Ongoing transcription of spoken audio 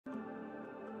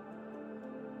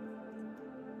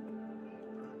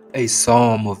A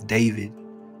psalm of David.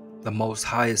 The most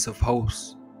highest of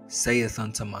hosts saith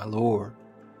unto my Lord,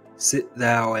 sit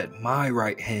thou at my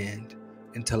right hand,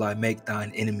 until I make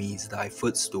thine enemies thy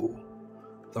footstool.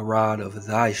 The rod of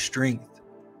thy strength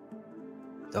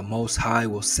the Most High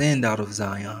will send out of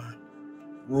Zion.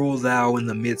 Rule thou in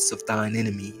the midst of thine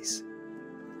enemies.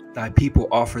 Thy people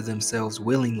offer themselves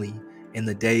willingly in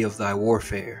the day of thy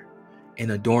warfare,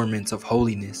 in adornments of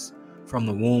holiness. From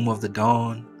the womb of the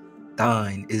dawn,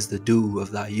 thine is the dew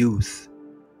of thy youth.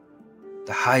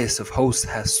 The highest of hosts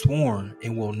hath sworn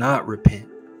and will not repent.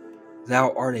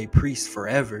 Thou art a priest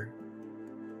forever,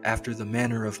 after the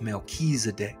manner of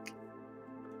Melchizedek.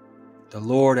 The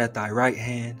Lord at thy right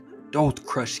hand doth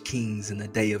crush kings in the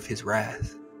day of his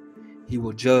wrath. He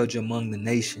will judge among the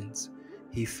nations.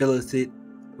 He filleth it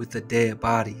with the dead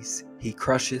bodies. He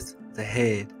crusheth the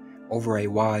head over a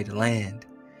wide land.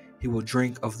 He will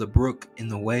drink of the brook in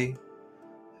the way.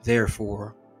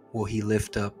 Therefore will he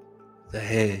lift up the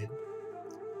head.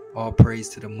 All praise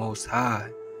to the Most High.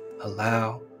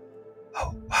 Allow.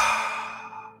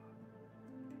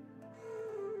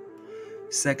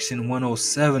 Section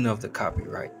 107 of the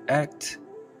Copyright Act.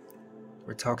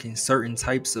 We're talking certain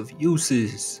types of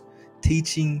uses: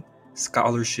 teaching,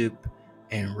 scholarship,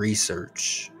 and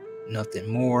research.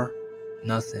 Nothing more,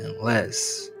 nothing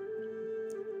less.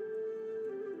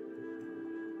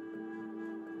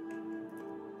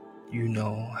 You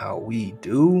know how we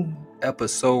do.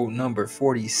 Episode number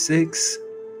 46.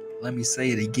 Let me say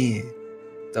it again.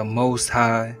 The Most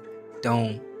High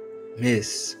don't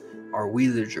miss. Are we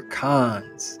the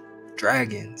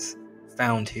dragons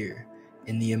found here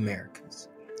in the Americas?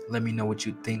 Let me know what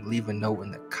you think. Leave a note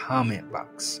in the comment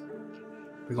box.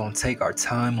 We're going to take our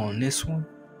time on this one.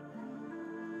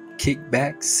 Kick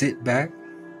back, sit back,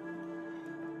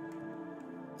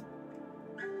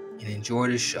 and enjoy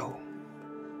the show.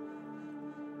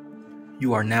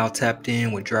 You are now tapped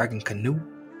in with Dragon Canoe.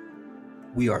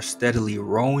 We are steadily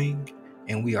rowing,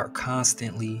 and we are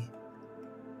constantly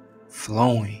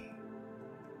flowing.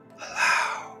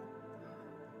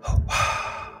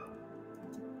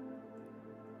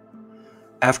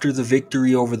 After the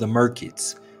victory over the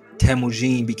Merkids,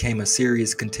 Temujin became a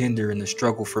serious contender in the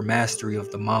struggle for mastery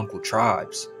of the Mongol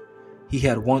tribes. He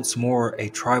had once more a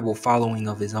tribal following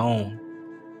of his own.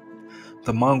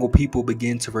 The Mongol people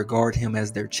began to regard him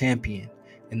as their champion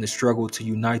in the struggle to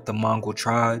unite the Mongol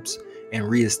tribes and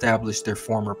re-establish their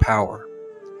former power.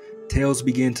 Tales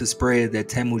began to spread that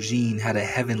Temujin had a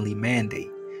heavenly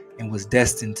mandate and was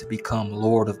destined to become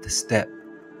Lord of the Steppe.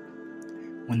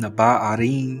 When the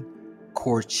Ba'arin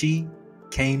Korchi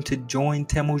came to join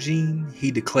Temujin,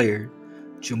 he declared,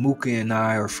 "Jamuka and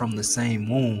I are from the same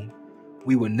womb.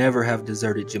 We would never have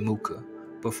deserted Jamuka,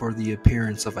 but for the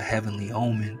appearance of a heavenly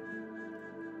omen."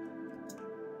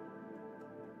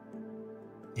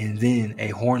 And then a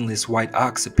hornless white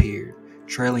ox appeared,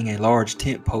 trailing a large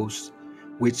tent post,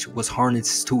 which was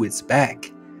harnessed to its back,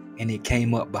 and it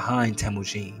came up behind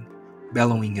Temujin,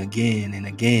 bellowing again and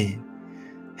again.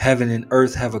 Heaven and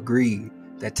earth have agreed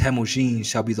that Temujin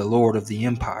shall be the lord of the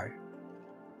empire.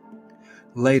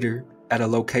 Later, at a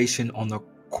location on the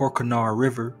Korkanar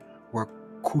River where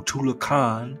Kutula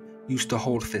Khan used to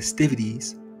hold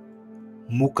festivities,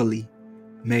 Mukali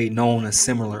made known a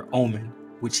similar omen,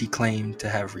 which he claimed to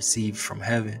have received from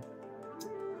heaven.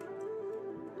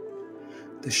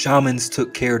 The shamans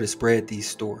took care to spread these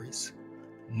stories.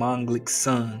 Manglik's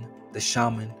son, the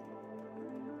shaman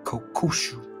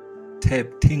Kokushu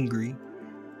Teb Tingri,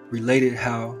 related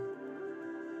how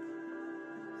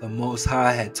the Most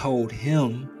High had told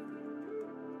him,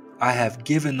 "I have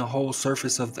given the whole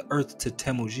surface of the earth to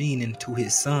Temujin and to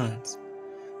his sons."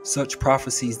 Such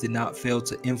prophecies did not fail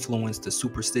to influence the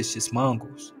superstitious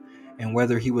Mongols, and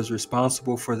whether he was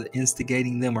responsible for the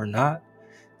instigating them or not,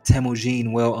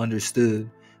 Temujin well understood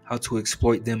how to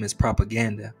exploit them as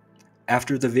propaganda.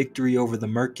 After the victory over the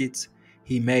Merkids,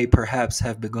 he may perhaps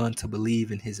have begun to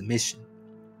believe in his mission.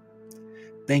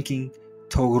 Thanking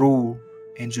Togrul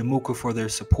and Jamuka for their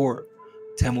support,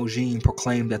 Temujin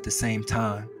proclaimed at the same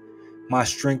time, "My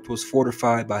strength was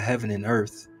fortified by heaven and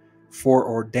earth,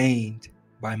 foreordained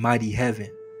by mighty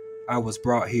heaven. I was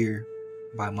brought here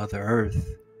by Mother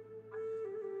Earth."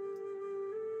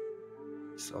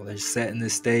 So they're setting the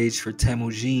stage for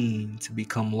Temujin to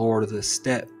become Lord of the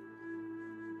Steppe.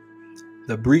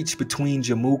 The breach between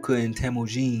Jamuka and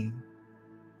Temujin.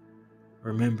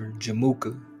 Remember,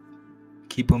 Jamuka.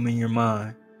 Keep them in your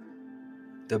mind.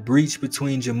 The breach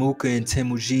between Jamuka and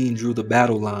Temujin drew the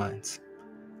battle lines.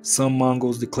 Some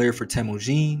Mongols declared for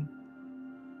Temujin.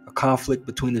 A conflict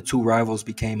between the two rivals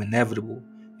became inevitable,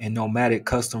 and nomadic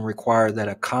custom required that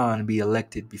a Khan be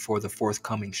elected before the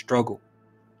forthcoming struggle.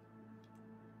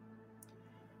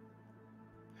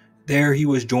 There he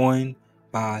was joined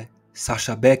by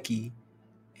Sashabeki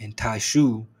and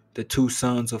Taishu, the two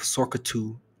sons of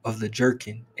Sorkatu of the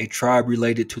Jurchen, a tribe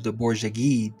related to the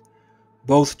Borjigid,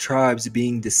 both tribes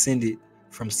being descended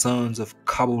from sons of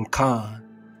Kabul Khan.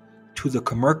 To the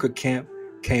Kamerka camp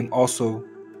came also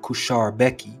Kushar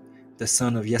Beki, the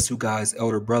son of Yesugai's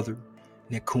elder brother,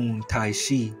 Nekun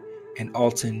Taishi, and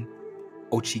Altan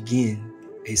Ochigin,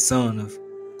 a son of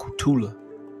Kutula.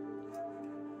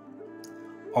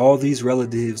 All these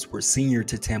relatives were senior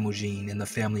to Temujin in the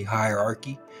family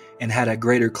hierarchy and had a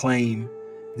greater claim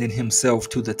than himself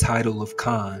to the title of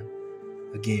Khan.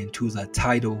 Again, to the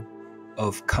title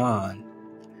of Khan.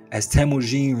 As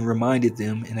Temujin reminded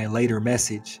them in a later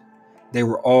message, they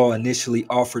were all initially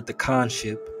offered the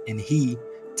Khanship, and he,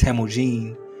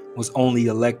 Temujin, was only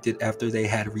elected after they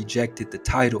had rejected the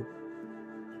title.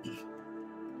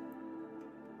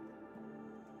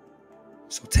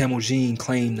 So Temujin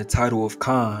claimed the title of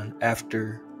Khan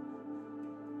after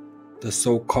the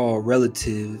so-called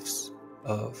relatives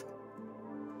of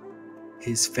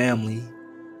his family,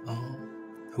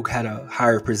 who had a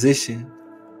higher position,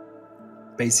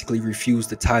 basically refused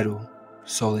the title,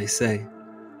 so they say.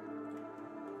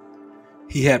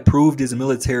 He had proved his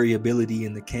military ability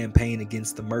in the campaign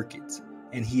against the Merkids,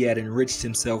 and he had enriched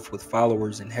himself with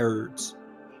followers and herds.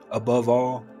 Above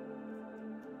all,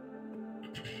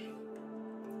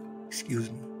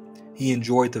 he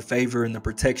enjoyed the favor and the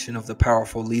protection of the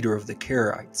powerful leader of the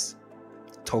Keraites,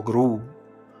 Toghrul.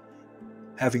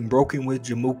 Having broken with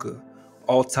Jamuka,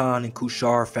 Altan and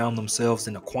Kushar found themselves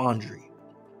in a quandary.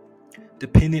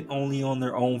 Dependent only on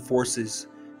their own forces,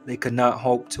 they could not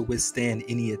hope to withstand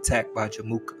any attack by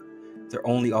Jamuka. Their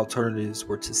only alternatives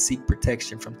were to seek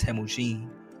protection from Temujin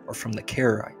or from the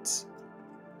Keraites.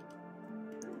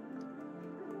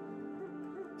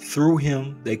 Through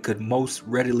him, they could most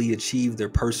readily achieve their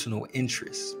personal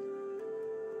interests.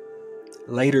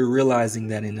 Later, realizing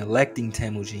that in electing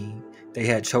Temujin, they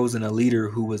had chosen a leader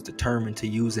who was determined to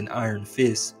use an iron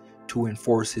fist to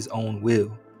enforce his own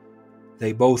will,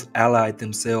 they both allied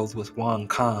themselves with Wang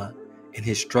Khan in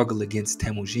his struggle against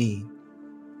Temujin.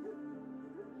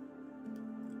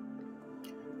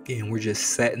 Again, we're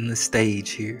just setting the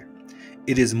stage here.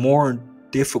 It is more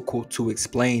difficult to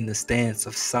explain the stance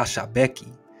of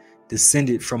Sashabeki,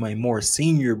 descended from a more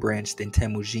senior branch than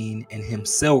Temujin and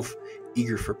himself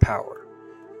eager for power.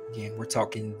 Again, we're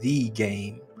talking the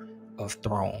Game of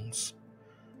Thrones.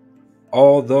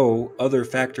 Although other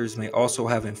factors may also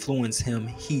have influenced him,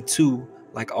 he too,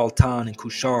 like Altan and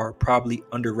Kushar, probably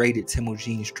underrated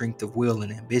Temujin's strength of will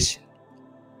and ambition.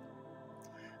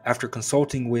 After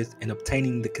consulting with and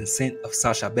obtaining the consent of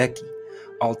Sashabeki,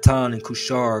 Altan and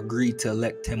Kushar agreed to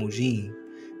elect Temujin.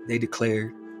 They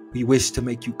declared, "We wish to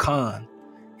make you Khan,"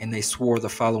 and they swore the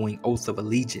following oath of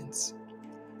allegiance.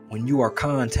 "When you are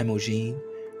Khan, Temujin,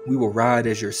 we will ride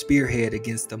as your spearhead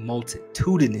against the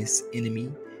multitudinous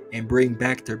enemy and bring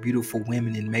back their beautiful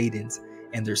women and maidens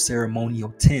and their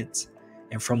ceremonial tents.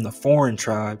 And from the foreign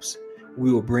tribes,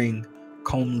 we will bring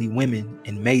comely women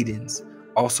and maidens,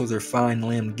 also their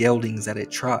fine-limbed geldings at a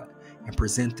trot, and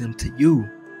present them to you.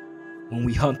 When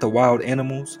we hunt the wild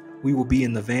animals, we will be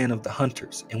in the van of the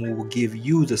hunters, and we will give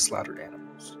you the slaughtered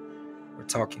animals." We're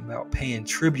talking about paying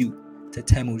tribute to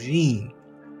Temujin,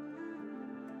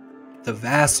 the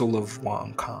vassal of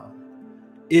Wang Khan.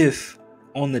 "If,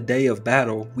 on the day of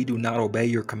battle, we do not obey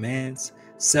your commands,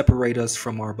 separate us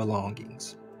from our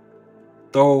belongings.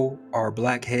 Throw our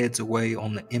black heads away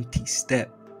on the empty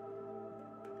steppe."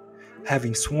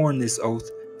 Having sworn this oath,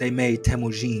 they made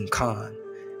Temujin Khan,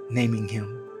 naming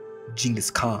him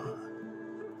Genghis Khan.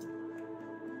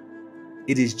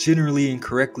 It is generally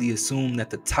incorrectly assumed that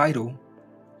the title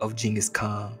of Genghis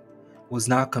Khan was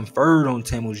not conferred on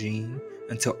Temujin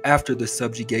until after the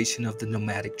subjugation of the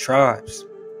nomadic tribes.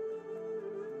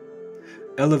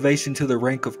 Elevation to the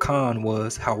rank of Khan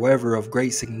was, however, of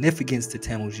great significance to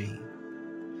Temujin.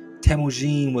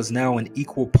 Temujin was now an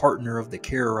equal partner of the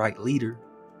Kerait leader.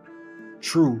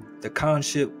 True, the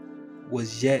Khanship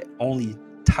was yet only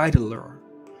titular.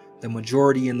 The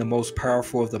majority and the most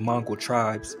powerful of the Mongol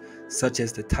tribes, such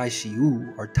as the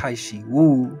Taishiu or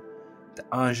Taishiwu, the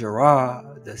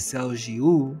Anjara, the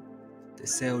Seljiu,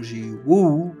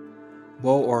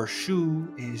 Bo-Arshu,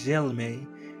 and Jelme,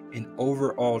 in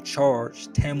overall charge,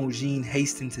 Temujin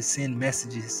hastened to send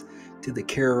messages to the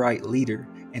Kerait leader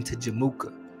and to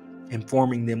Jamuka,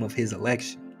 informing them of his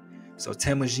election. So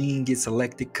Temujin gets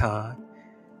elected Khan.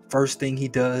 First thing he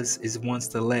does is wants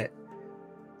to let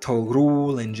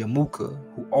Togrul and Jamuka,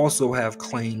 who also have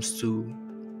claims to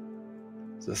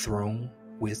the throne,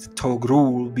 with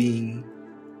Togrul being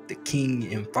the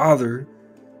king and father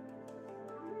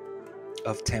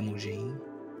of Temujin,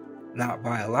 not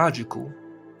biological,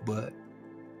 but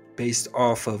based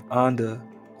off of Anda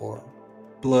or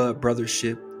blood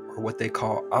brothership, or what they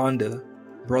call Anda,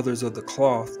 brothers of the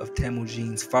cloth of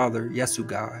Temujin's father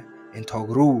Yasugai and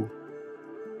Togrul.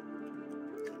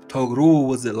 Togrul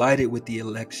was delighted with the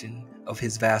election of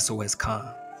his vassal as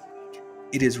Khan.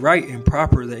 It is right and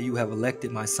proper that you have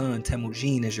elected my son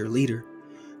Temujin as your leader.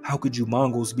 How could you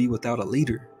Mongols be without a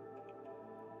leader?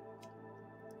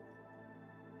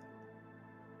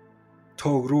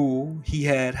 Togrul, he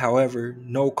had, however,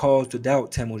 no cause to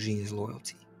doubt Temujin's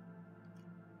loyalty,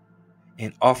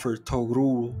 and offered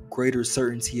Togrul greater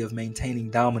certainty of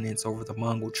maintaining dominance over the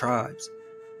Mongol tribes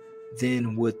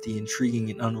than would the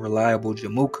intriguing and unreliable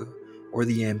Jamuka or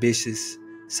the ambitious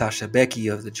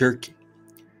Sashabeki of the Jerkin.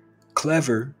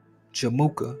 Clever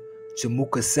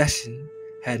Jamuka Session,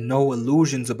 had no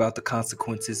illusions about the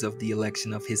consequences of the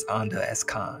election of his Anda as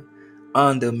Khan.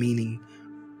 Anda meaning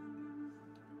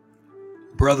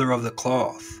brother of the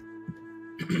cloth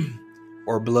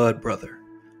or blood brother.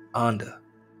 Anda.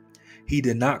 He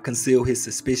did not conceal his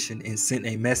suspicion and sent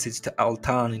a message to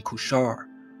Altan and Kushar.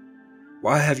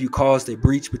 Why have you caused a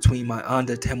breach between my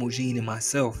Anda Temujin and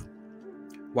myself?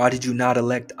 Why did you not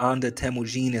elect Anda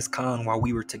Temujin as Khan while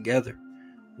we were together?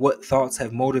 What thoughts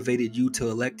have motivated you to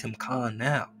elect him Khan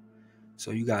now? So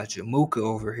you got Jamuka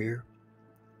over here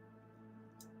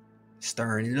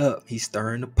stirring it up. He's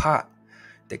stirring the pot.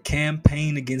 The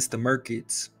campaign against the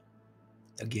Merkits,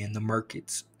 again the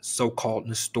Merkits, so-called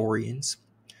Nestorians.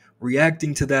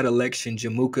 Reacting to that election,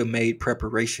 Jamuka made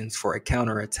preparations for a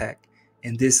counterattack,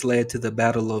 and this led to the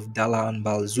Battle of Dalan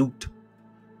Balzut.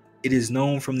 It is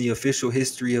known from the official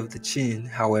history of the Qin,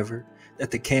 however,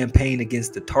 that the campaign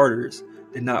against the Tartars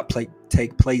did not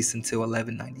take place until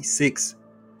 1196.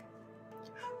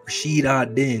 Rashid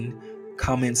ad-Din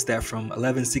comments that from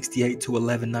 1168 to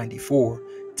 1194,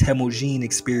 Temujin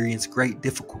experienced great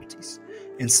difficulties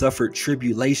and suffered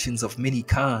tribulations of many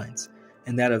kinds,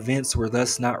 and that events were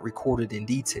thus not recorded in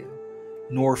detail,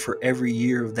 nor for every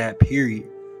year of that period.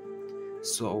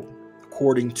 So,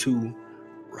 according to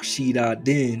Rashid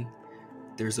ad-Din,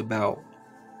 there's about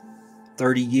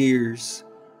 30 years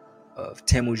of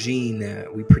Temujin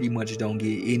that we pretty much don't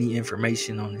get any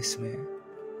information on this man.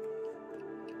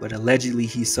 But allegedly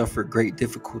he suffered great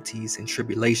difficulties and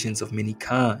tribulations of many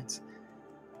kinds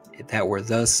that were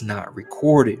thus not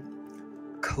recorded.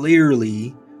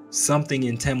 Clearly, something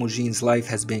in Temujin's life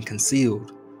has been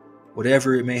concealed.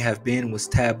 Whatever it may have been was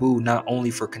taboo not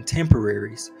only for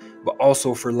contemporaries, but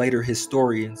also for later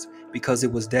historians, because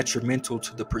it was detrimental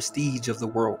to the prestige of the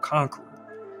world conqueror.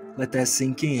 Let that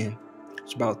sink in.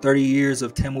 It's about 30 years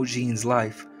of Temujin's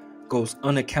life goes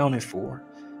unaccounted for,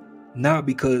 not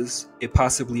because it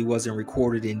possibly wasn't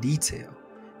recorded in detail,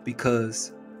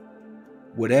 because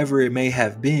whatever it may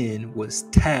have been was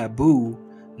taboo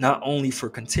not only for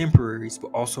contemporaries but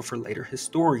also for later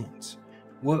historians.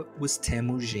 What was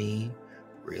Temujin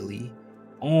really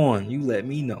on? You let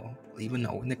me know. Leave a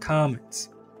note in the comments.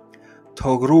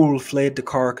 Togrul fled to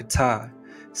Karakatai.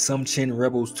 Some Qin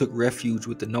rebels took refuge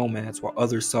with the nomads, while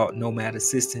others sought nomad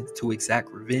assistance to exact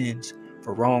revenge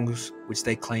for wrongs which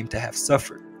they claimed to have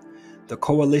suffered. The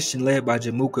coalition led by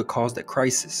Jamuka caused a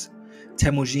crisis.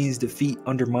 Temujin's defeat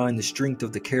undermined the strength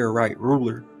of the Kerait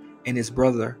ruler, and his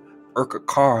brother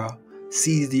Urkakara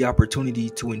seized the opportunity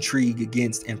to intrigue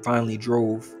against and finally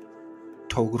drove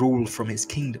Togrul from his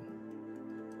kingdom.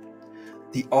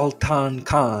 The Altan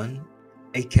Khan,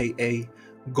 aka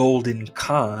Golden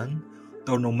Khan,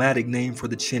 the nomadic name for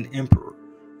the Qin emperor.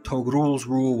 Togrul's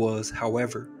rule was,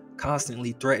 however,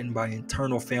 constantly threatened by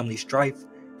internal family strife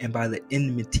and by the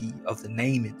enmity of the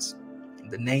Naimans.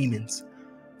 The Naimans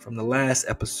from the last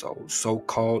episode,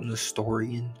 so-called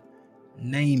Nestorian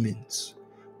Naimans.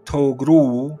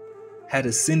 Togrul had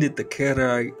ascended the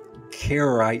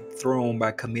Kerait throne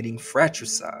by committing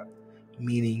fratricide,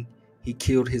 meaning he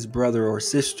killed his brother or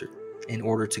sister in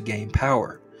order to gain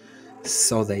power,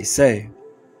 so they say.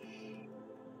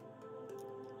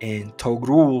 And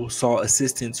Togrul sought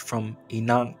assistance from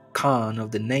Inank Khan of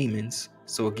the Naimans.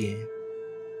 So again,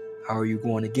 how are you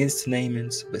going against the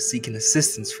Naimans but seeking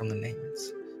assistance from the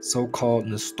Naimans? So-called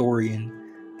Nestorian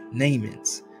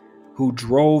Naimans, who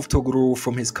drove Togrul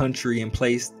from his country and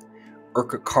placed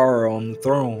Urkakara on the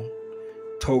throne.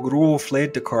 Togrul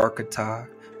fled to Karakatai,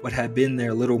 but had been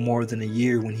there little more than a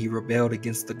year when he rebelled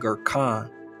against the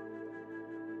Gurkhan.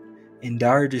 In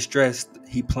dire distress,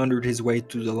 he plundered his way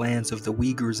through the lands of the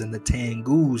Uyghurs and the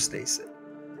Tangus, they said.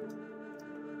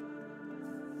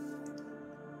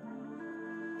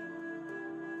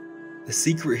 The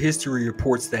secret history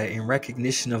reports that in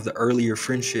recognition of the earlier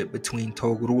friendship between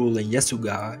Togrul and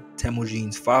Yesugai,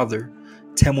 Temujin's father,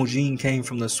 Temujin came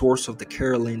from the source of the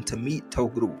Karelin to meet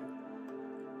Togrul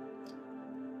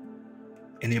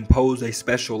and imposed a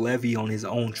special levy on his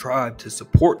own tribe to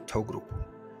support Togrul.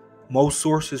 Most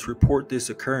sources report this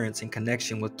occurrence in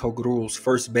connection with Togrul's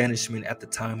first banishment at the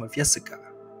time of Yesugai.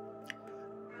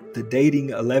 The dating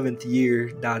 11th year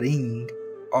Daring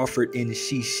offered in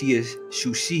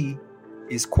Shushi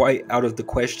is quite out of the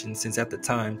question, since at the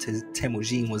time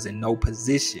Temujin was in no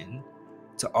position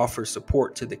to offer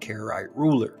support to the Kerait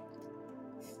ruler.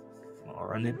 I'll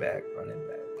run it back.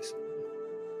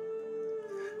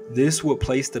 This would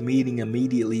place the meeting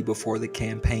immediately before the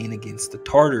campaign against the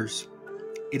Tartars.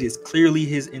 It is clearly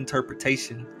his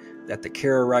interpretation that the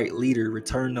Kerait leader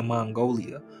returned to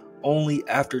Mongolia only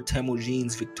after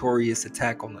Temujin's victorious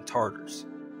attack on the Tartars.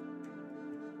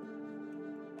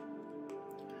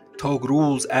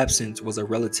 Togrul's absence was a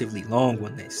relatively long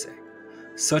one, they say.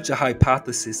 Such a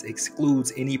hypothesis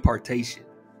excludes any participation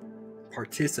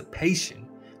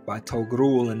by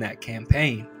Togrul in that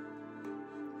campaign,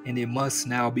 and it must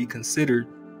now be considered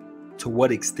to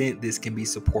what extent this can be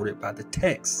supported by the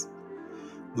text.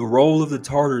 The role of the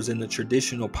Tartars in the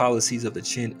traditional policies of the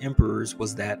Qin emperors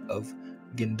was that of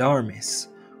gendarmes,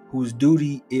 whose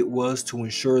duty it was to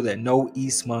ensure that no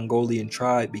East Mongolian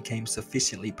tribe became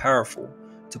sufficiently powerful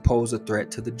to pose a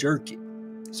threat to the Jurkid.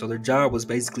 So their job was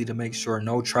basically to make sure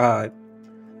no tribe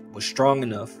was strong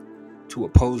enough to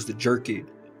oppose the Jurkid.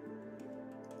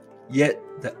 Yet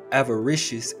the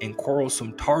avaricious and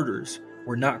quarrelsome Tartars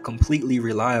were not completely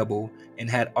reliable and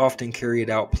had often carried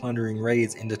out plundering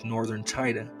raids into northern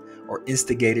China or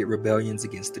instigated rebellions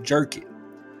against the Jurkid.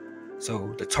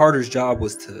 So the Tartars' job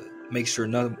was to make sure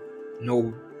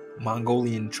no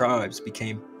Mongolian tribes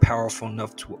became powerful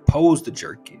enough to oppose the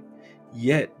Jurkid.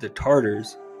 Yet the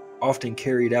Tartars often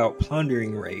carried out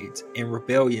plundering raids and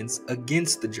rebellions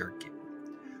against the Jurkid.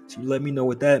 So you let me know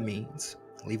what that means.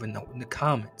 Leave a note in the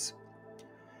comments.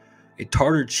 A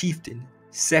Tartar chieftain,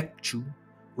 Sekchu,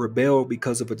 rebelled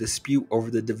because of a dispute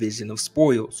over the division of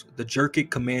spoils. The Jurkid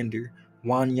commander,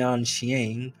 Wanyan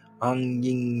Xiang,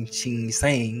 Angying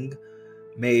Qingsang,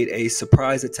 made a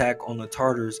surprise attack on the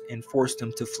Tartars and forced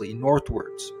them to flee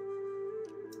northwards.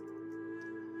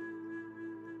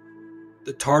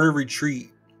 The Tartar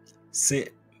retreat sent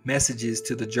messages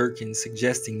to the Jurkins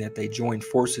suggesting that they joined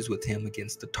forces with him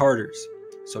against the Tartars.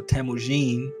 So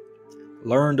Temujin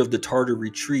learned of the Tartar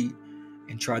retreat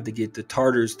and tried to get the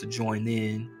Tartars to join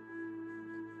in.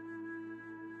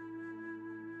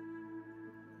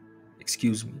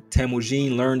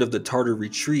 Temujin learned of the Tartar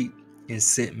retreat and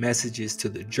sent messages to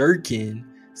the Jurkin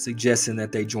suggesting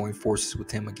that they join forces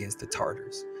with him against the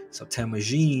Tartars. So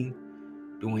Temujin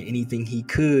doing anything he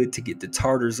could to get the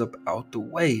Tartars up out the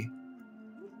way.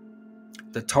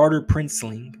 The Tartar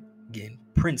princeling, again,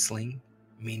 princeling,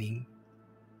 meaning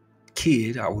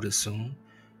kid, I would assume,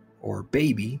 or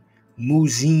baby,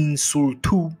 Muzin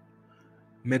Sultu,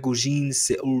 Megojin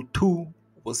Seultu,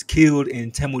 was killed,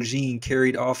 and Temujin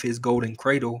carried off his golden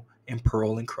cradle and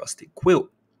pearl-encrusted quilt.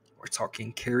 We're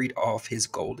talking carried off his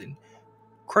golden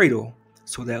cradle.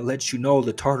 So that lets you know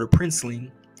the Tartar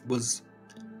princeling was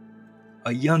a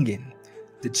youngin.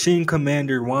 The Qin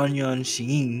commander Wanyan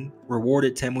Xiang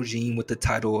rewarded Temujin with the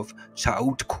title of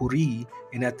Chaut Kuri,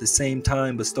 and at the same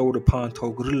time bestowed upon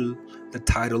Togrul the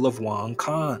title of Wang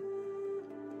Khan.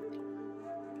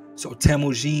 So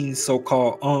Temujin's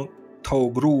so-called uncle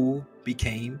Togrul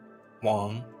became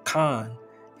Wang Khan,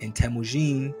 and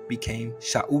Temujin became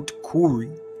Chaut Kuri,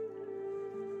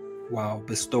 while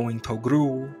bestowing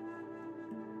Togrul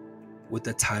with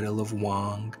the title of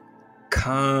Wang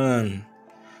Khan.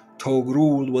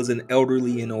 Togrul was an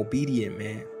elderly and obedient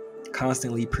man,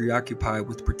 constantly preoccupied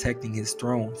with protecting his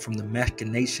throne from the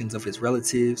machinations of his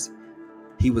relatives.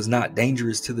 He was not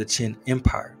dangerous to the Qin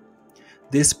Empire.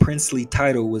 This princely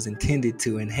title was intended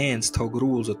to enhance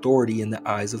Togrul's authority in the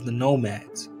eyes of the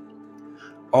nomads.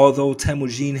 Although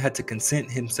Temujin had to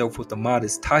consent himself with a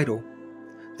modest title,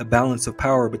 the balance of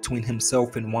power between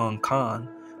himself and Wang Khan,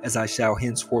 as I shall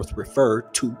henceforth refer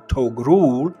to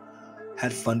Togrul,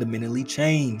 had fundamentally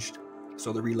changed.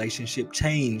 So the relationship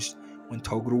changed when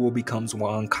Togrul becomes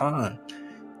Wang Khan.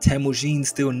 Temujin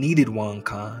still needed Wang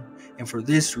Khan, and for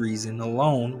this reason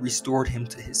alone restored him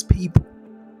to his people.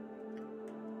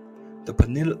 The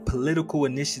political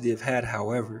initiative had,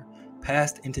 however,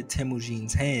 passed into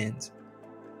Temujin's hands,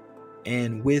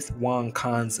 and with Wang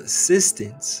Khan's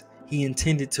assistance, he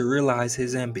intended to realize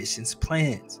his ambitious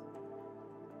plans,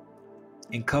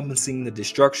 encompassing the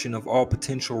destruction of all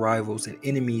potential rivals and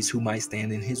enemies who might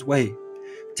stand in his way.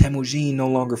 Temujin no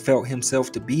longer felt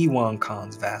himself to be Wang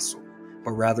Khan's vassal,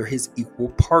 but rather his equal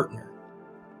partner.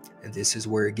 And this is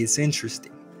where it gets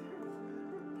interesting.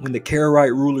 When the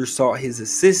Kerait ruler sought his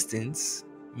assistance,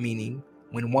 meaning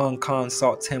when Wang Khan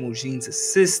sought Temujin's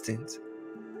assistance,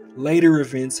 later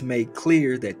events made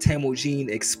clear that Temujin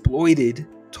exploited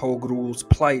Togrul's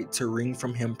plight to wring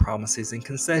from him promises and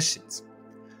concessions.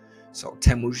 So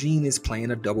Temujin is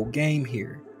playing a double game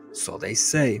here. So they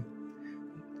say,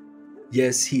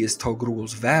 yes, he is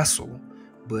Togrul's vassal,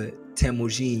 but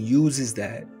Temujin uses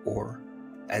that, or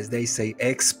as they say,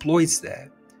 exploits that,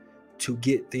 to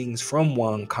get things from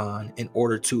Wang Khan in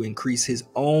order to increase his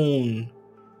own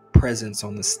presence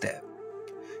on the steppe.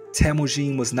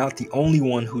 Temujin was not the only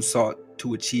one who sought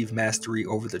to achieve mastery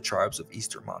over the tribes of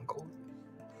Eastern Mongolia.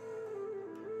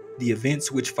 The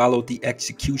events which followed the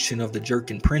execution of the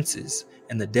Jurchen princes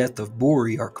and the death of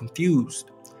Buri are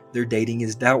confused. Their dating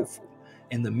is doubtful,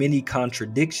 and the many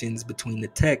contradictions between the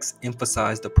texts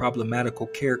emphasize the problematical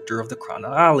character of the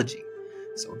chronology.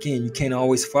 So again, you can't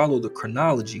always follow the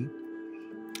chronology.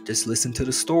 Just listen to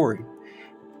the story.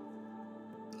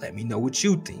 Let me know what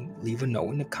you think. Leave a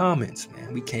note in the comments,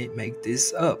 man. We can't make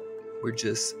this up. We're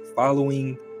just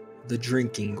following the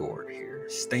drinking gourd here.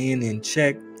 Staying in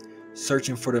check,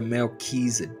 searching for the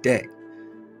Melchizedek.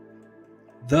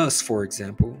 Thus, for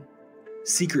example,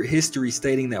 secret history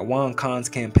stating that Wang Khan's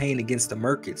campaign against the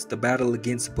Merkits, the battle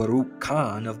against Baruch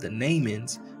Khan of the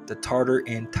Naimans, the Tartar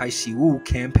and Taishiwu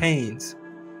campaigns,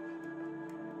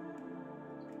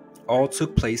 all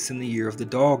took place in the year of the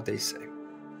dog, they say,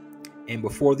 and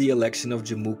before the election of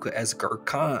Jamuka as Genghis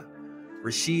Khan.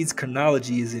 Rashid's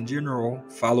chronology is in general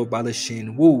followed by the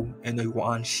Shin Wu and the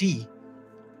Yuan Shi.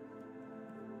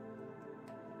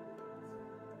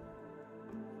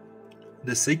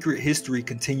 The secret history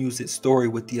continues its story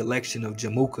with the election of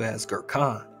Jamuka as Genghis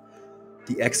Khan.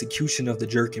 The execution of the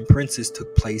Jurchen princes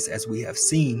took place as we have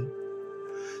seen.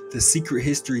 The secret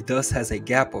history thus has a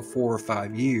gap of 4 or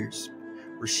 5 years.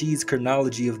 Rashid's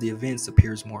chronology of the events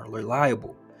appears more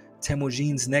reliable.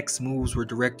 Temujin's next moves were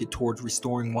directed towards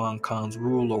restoring Wang Khan's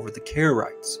rule over the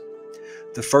Keraites.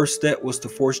 The first step was to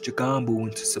force Jagambu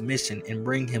into submission and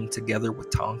bring him together with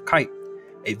Tongkite,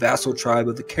 a vassal tribe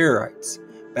of the Keraites,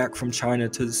 back from China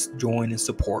to join and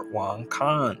support Wang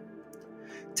Khan.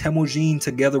 Temujin,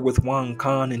 together with Wang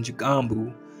Khan and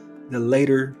Jagambu, the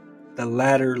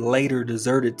latter later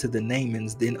deserted to the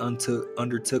Naimans, then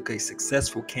undertook a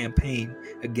successful campaign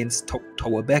against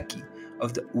Toabeki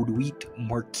of the Uduit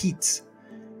Merkits.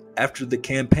 After the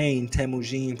campaign,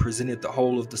 Temujin presented the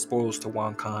whole of the spoils to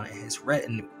Wang Khan and his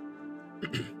retinue.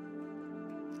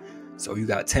 So you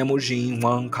got Temujin,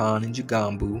 Wang Khan, and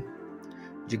Jagambu.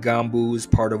 Jagambu is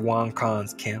part of Wang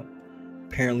Khan's camp.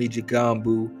 Apparently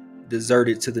Jagambu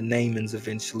deserted to the Naimans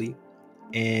eventually,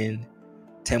 and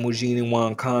Temujin and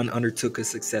Wang Khan undertook a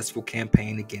successful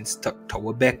campaign against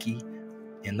Toabeki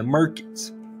and the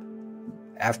Merkits.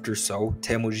 After so,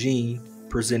 Temujin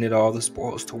presented all the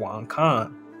spoils to Wang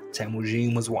Khan.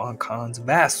 Temujin was Wang Khan's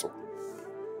vassal.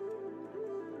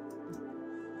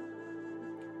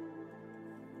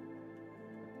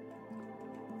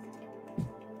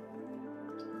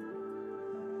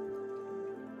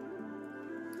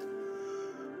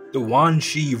 The Yuan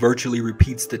Shi virtually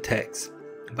repeats the text,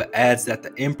 but adds that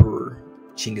the emperor,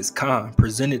 Genghis Khan,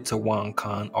 presented to Wang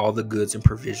Khan all the goods and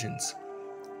provisions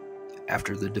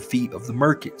after the defeat of the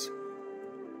Merkits.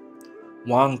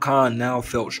 Wang Khan now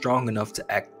felt strong enough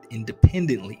to act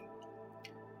independently.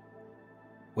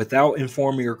 Without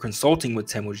informing or consulting with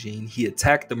Temujin, he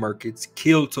attacked the Merkits,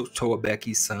 killed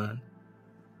Toabeki's son,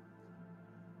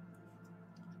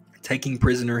 taking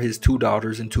prisoner his 2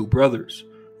 daughters and 2 brothers.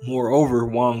 Moreover,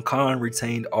 Wang Khan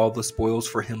retained all the spoils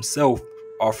for himself,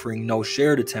 offering no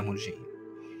share to Temujin.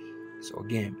 So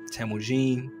again,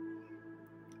 Temujin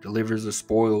delivers the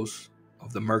spoils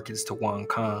of the Merkits to Wang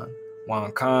Khan.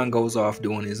 Wang Khan goes off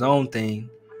doing his own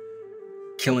thing,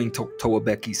 killing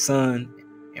Toabeki's son,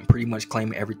 and pretty much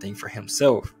claiming everything for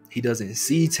himself. He doesn't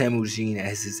see Temujin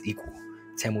as his equal.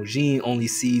 Temujin only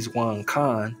sees Wang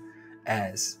Khan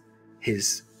as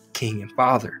his king and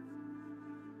father.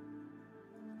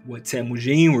 What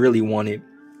Temujin really wanted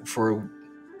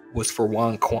was for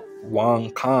Wang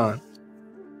Khan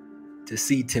to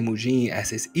see Temujin as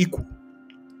his equal.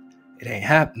 It ain't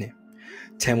happening.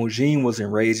 Temujin was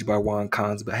enraged by Wang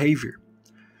Khan's behavior.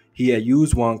 He had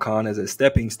used Wang Khan as a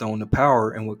stepping stone to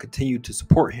power and would continue to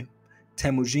support him.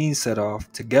 Temujin set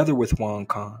off, together with Wang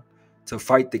Khan, to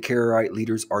fight the Kerait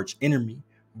leader's arch-enemy,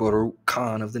 Baruch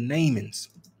Khan of the Naimans.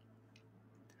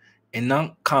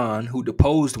 Inank Khan, who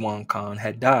deposed Wang Khan,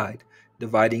 had died,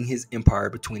 dividing his empire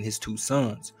between his 2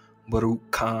 sons.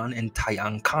 Baruch Khan and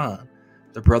Tayan Khan.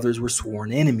 The brothers were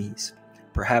sworn enemies,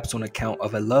 perhaps on account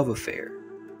of a love affair.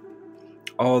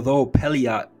 Although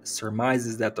Peliot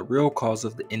surmises that the real cause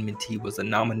of the enmity was the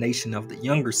nomination of the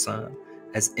younger son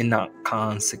as Enoch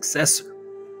Khan's successor.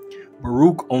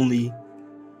 Baruch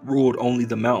ruled only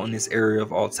the mountainous area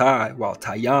of Altai, while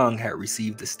Taiyang had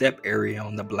received the steppe area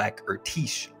on the Black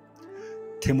Irtish.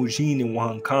 Temujin and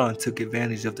Wang Khan took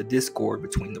advantage of the discord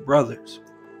between the brothers.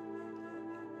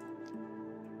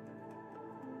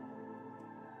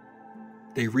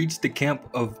 They reached the camp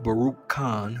of Baruch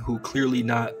Khan, who, clearly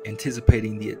not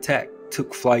anticipating the attack,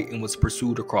 took flight and was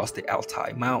pursued across the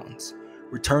Altai Mountains.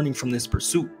 Returning from this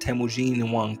pursuit, Temujin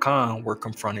and Wang Khan were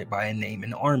confronted by a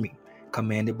Naiman army,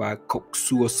 commanded by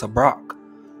Koksua Sabrak.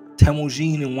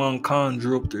 Temujin and Wang Khan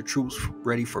drew up their troops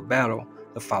ready for battle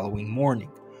the following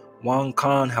morning. Wang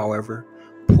Khan, however,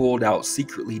 pulled out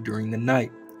secretly during the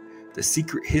night. The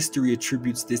secret history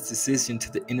attributes this decision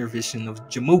to the intervention of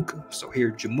Jamuka. So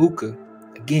here, Jamuka,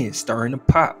 again, stirring the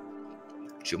pot.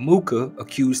 Jamuka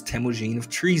accused Temujin of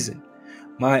treason.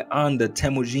 My Anda,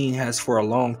 Temujin has for a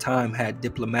long time had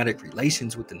diplomatic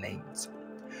relations with the Naimans.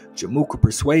 Jamuka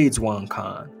persuades Wang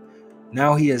Khan.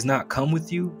 Now he has not come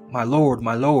with you? My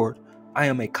lord, I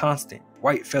am a constant,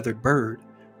 white-feathered bird.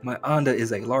 My Anda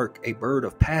is a lark, a bird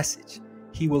of passage.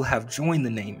 He will have joined the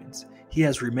Naimans. He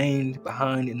has remained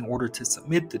behind in order to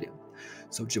submit to them.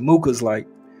 So Jamuka's like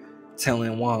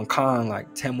telling Wang Khan,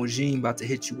 like, Temujin about to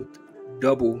hit you with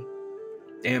double,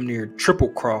 damn near triple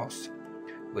cross.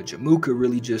 But Jamuka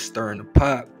really just stirring the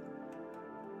pot.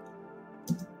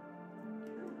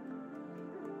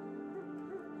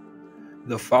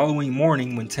 The following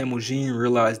morning, when Temujin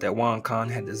realized that Wang Khan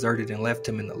had deserted and left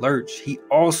him in the lurch, he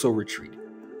also retreated.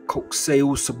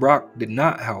 Kokseu Sabrak did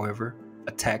not, however,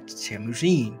 attack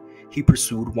Temujin. He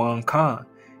pursued Wang Khan,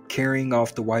 carrying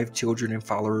off the wife, children, and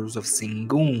followers of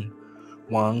Singun,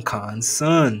 Wang Khan's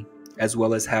son, as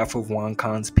well as half of Wang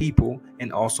Khan's people,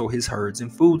 and also his herds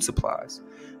and food supplies.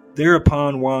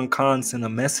 Thereupon, Wang Khan sent a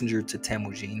messenger to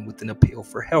Temujin with an appeal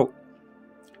for help.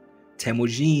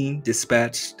 Temujin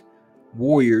dispatched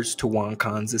warriors to Wang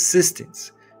Khan's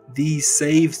assistance. These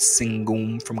saved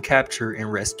Singun from capture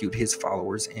and rescued his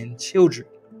followers and children.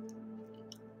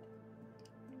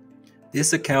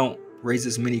 This account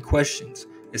raises many questions,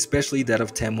 especially that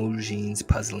of Temujin's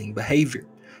puzzling behavior.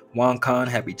 Wang Khan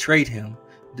had betrayed him,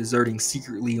 deserting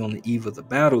secretly on the eve of the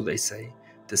battle, they say.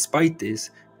 Despite this,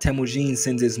 Temujin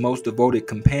sends his most devoted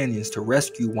companions to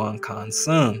rescue Wang Khan's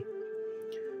son.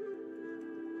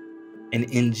 An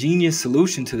ingenious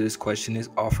solution to this question is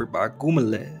offered by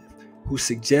Gumilev, who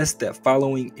suggests that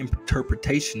following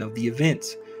interpretation of the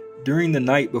events. During the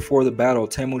night before the battle,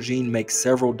 Temujin makes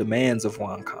several demands of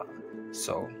Wang Khan.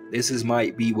 So this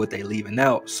might be what they leaving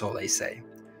out, so they say.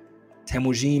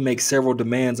 Temujin makes several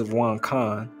demands of Wang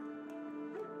Khan,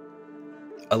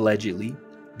 allegedly,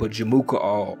 but Jamuka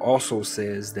also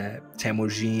says that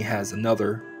Temujin has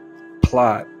another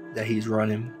plot that he's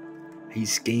running.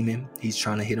 He's scheming. He's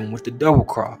trying to hit him with the double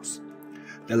cross.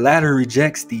 The latter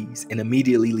rejects these and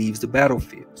immediately leaves the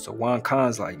battlefield. So Wang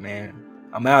Khan's like, man,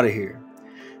 I'm out of here.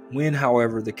 When,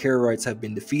 however, the Keraites have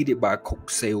been defeated by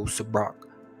Kokseu Sabrak,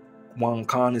 Wang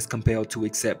Khan is compelled to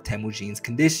accept Temujin's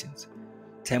conditions.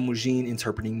 Temujin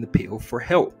interpreting the appeal for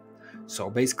help. So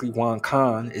basically, Wang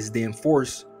Khan is then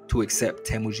forced to accept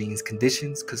Temujin's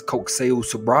conditions because Kokseu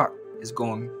Sabrak is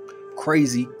going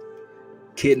crazy,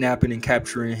 kidnapping and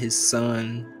capturing his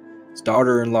son, his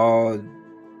daughter-in-law,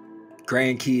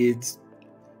 grandkids,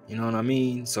 you know what I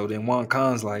mean? So then Wang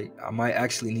Khan's like, I might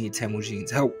actually need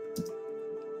Temujin's help.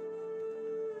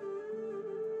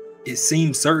 It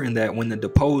seems certain that when the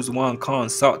deposed Wang Khan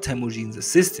sought Temujin's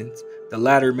assistance, the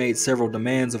latter made several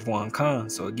demands of Wang Khan.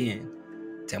 So again,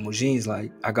 Temujin's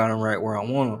like, I got him right where I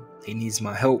want him. He needs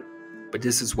my help, but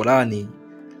this is what I need.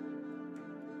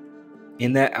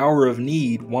 In that hour of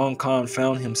need, Wang Khan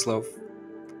found himself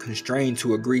constrained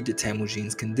to agree to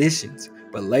Temujin's conditions,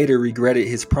 but later regretted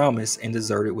his promise and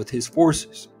deserted with his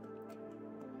forces.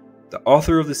 The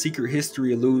author of the secret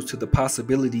history alludes to the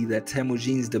possibility that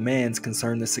Temujin's demands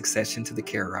concern the succession to the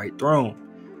Kerait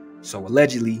throne. So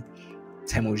allegedly,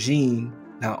 Temujin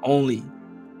not only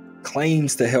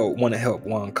claims to want to help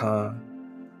Wang Khan,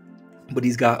 but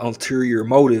he's got ulterior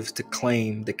motives to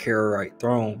claim the Kerait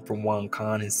throne from Wang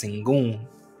Khan and Singun.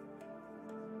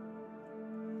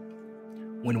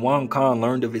 When Wang Khan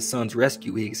learned of his son's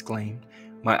rescue, he exclaimed,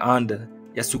 "My Anda,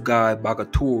 Yasugai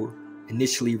Bagatur,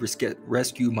 initially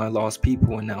rescued my lost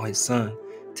people, and now his son,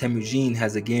 Temujin,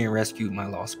 has again rescued my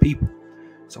lost people."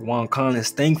 So Wang Khan is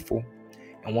thankful,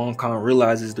 and Wang Khan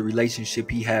realizes the relationship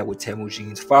he had with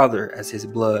Temujin's father as his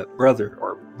blood brother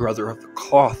or brother of the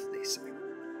cloth, they say.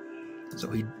 So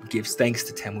he gives thanks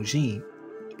to Temujin,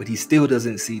 but he still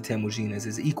doesn't see Temujin as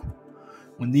his equal.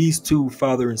 When these two,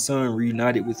 father and son,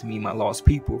 reunited with me, my lost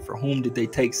people, for whom did they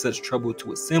take such trouble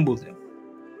to assemble them?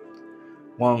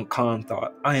 Wang Khan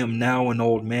thought, I am now an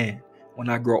old man. When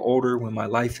I grow older, when my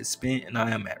life is spent and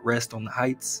I am at rest on the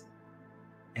heights,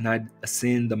 and I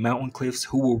ascend the mountain cliffs,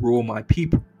 who will rule my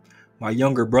people? My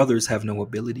younger brothers have no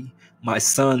ability. My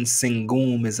son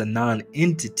Singum is a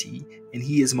non-entity, and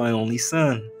he is my only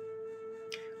son.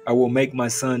 I will make my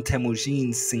son Temujin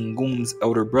Singum's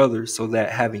elder brother, so that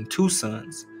having two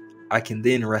sons, I can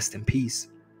then rest in peace.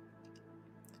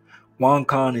 Wang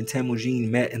Khan and Temujin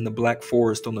met in the Black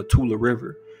Forest on the Tula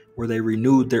River, where they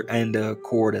renewed their Anda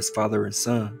accord as father and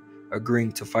son,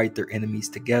 agreeing to fight their enemies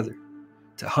together,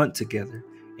 to hunt together,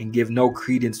 and give no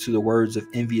credence to the words of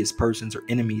envious persons or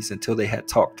enemies until they had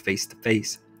talked face to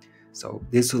face. So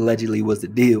this allegedly was the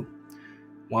deal.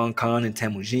 Wang Khan and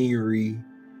Temujin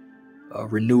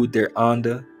renewed their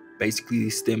Anda, basically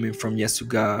stemming from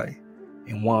Yasugai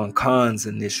and Wang Khan's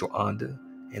initial Anda,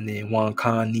 and then Wang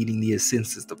Khan needing the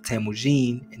assistance of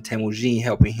Temujin, and Temujin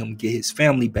helping him get his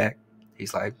family back.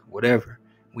 He's like, whatever,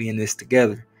 we in this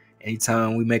together.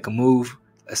 Anytime we make a move,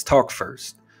 let's talk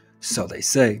first. So they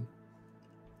say.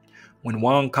 When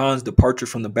Wang Khan's departure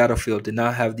from the battlefield did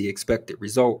not have the expected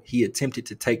result, he attempted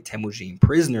to take Temujin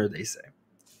prisoner, they say.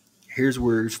 Here's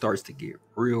where it starts to get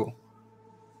real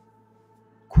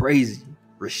crazy.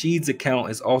 Rashid's account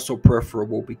is also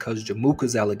preferable because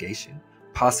Jamuka's allegation,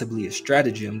 possibly a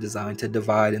stratagem designed to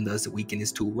divide and thus weaken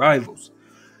his two rivals.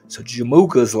 So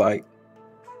Jamuka's like,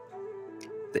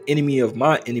 the enemy of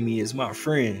my enemy is my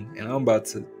friend, and I'm about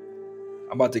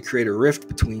to create a rift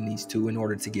between these two in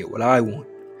order to get what I want.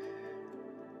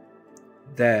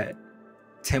 That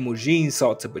Temujin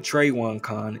sought to betray Wang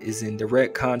Khan is in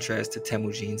direct contrast to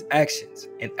Temujin's actions,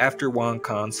 and after Wang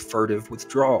Khan's furtive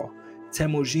withdrawal,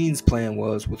 Temujin's plan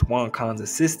was, with Wang Khan's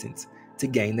assistance, to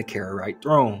gain the Kerait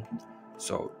throne.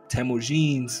 So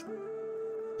Temujin's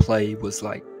play was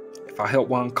like, if I help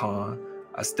Wang Khan,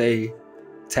 I stay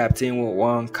tapped in with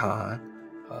Wang Khan,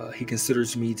 he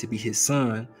considers me to be his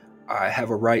son, I have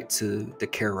a right to the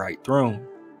Kerait throne.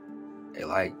 They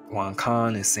like Wang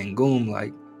Khan and Singum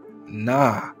like,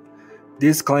 nah.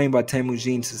 This claim by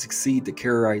Temujin to succeed the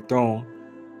Kerait throne,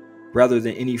 rather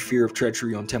than any fear of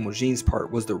treachery on Temujin's part,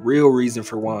 was the real reason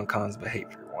for Wang Khan's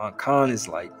behavior. Wang Khan is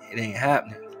like, it ain't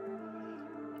happening.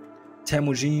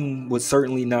 Temujin would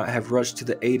certainly not have rushed to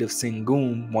the aid of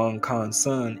Singum, Wang Khan's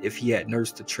son, if he had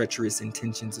nursed the treacherous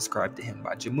intentions ascribed to him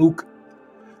by Jamuka.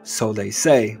 So they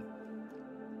say.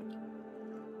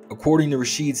 According to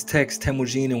Rashid's text,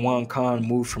 Temujin and Wang Khan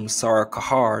moved from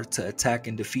Sarakahar to attack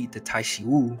and defeat the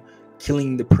Taishiwu,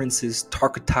 killing the princes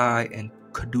Tarkatai and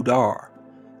Kadudar.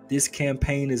 This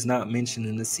campaign is not mentioned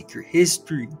in the secret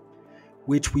history,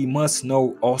 which we must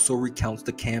know also recounts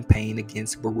the campaign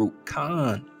against Baruch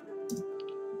Khan.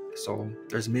 So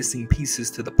there's missing pieces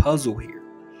to the puzzle here.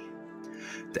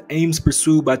 The aims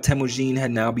pursued by Temujin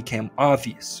had now become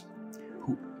obvious,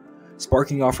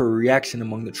 sparking off a reaction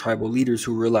among the tribal leaders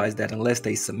who realized that unless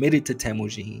they submitted to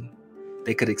Temujin,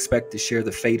 they could expect to share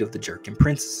the fate of the Jurchen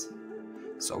princes.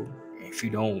 So if you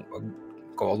don't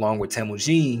go along with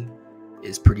Temujin,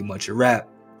 it's pretty much a wrap.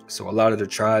 So a lot of the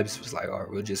tribes was like, all right,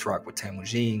 we'll just rock with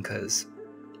Temujin because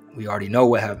we already know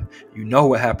what happened. You know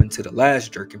what happened to the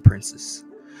last Jurchen princes.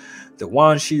 The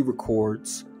Wanshi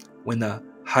records when the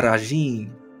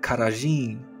Harajin,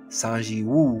 Karajin,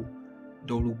 Sanjiwu,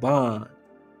 Doluban,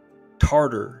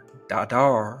 Tartar,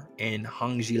 Dadar, and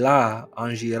Hangjila,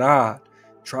 Anjirat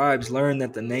tribes learned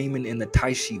that the Naaman and the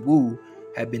Taishiwu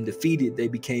had been defeated. They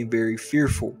became very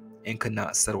fearful and could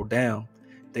not settle down.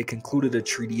 They concluded a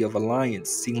treaty of alliance,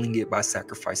 sealing it by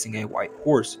sacrificing a white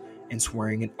horse and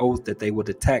swearing an oath that they would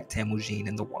attack Temujin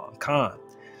and the Wang Khan.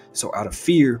 So out of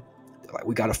fear, they're like,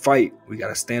 we gotta fight. We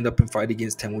gotta stand up and fight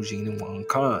against Temujin and Wang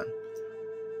Khan.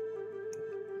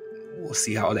 We'll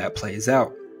see how that plays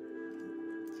out.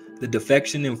 The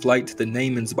defection and flight to the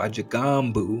Naamans by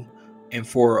Jagambu and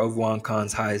 4 of Wang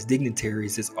Khan's highest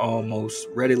dignitaries is almost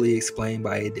readily explained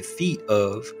by a defeat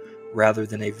of, rather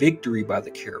than a victory by the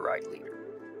Kerait leader.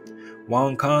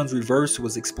 Wang Khan's reverse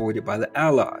was exploited by the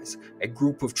allies, a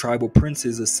group of tribal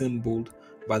princes assembled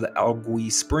by the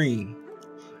Algui Spring,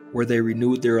 where they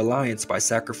renewed their alliance by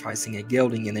sacrificing a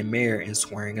gelding and a mare and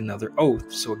swearing another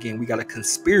oath. So again, we got a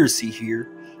conspiracy here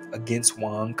against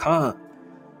Wang Khan.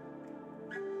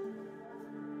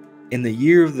 In the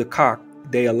year of the cock,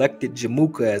 they elected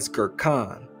Jamuka as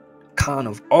Gurkhan, Khan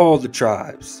of all the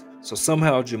tribes. So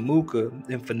somehow Jamuka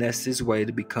then finessed his way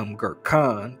to become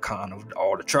Gurkhan, Khan of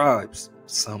all the tribes.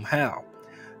 Somehow.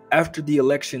 After the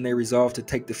election, they resolved to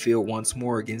take the field once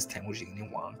more against Temujin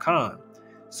and Wang Khan.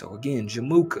 So again,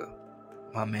 Jamuka,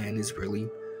 my man is really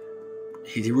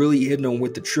hitting them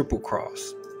with the triple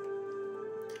cross.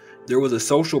 There was a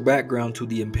social background to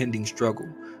the impending struggle.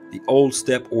 The old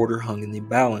steppe order hung in the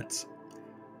balance,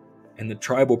 and the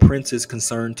tribal princes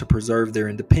concerned to preserve their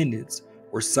independence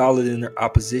were solid in their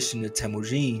opposition to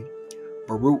Temujin.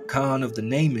 Baruch Khan of the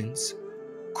Naimans,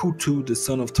 Kutu the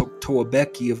son of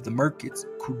Toabeki of the Merkits,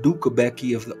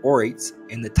 Kudukabeki of the Orates,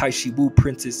 and the Taishibu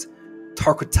princess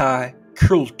Tarkatai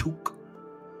Kirltuk,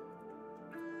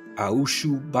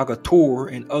 Aushu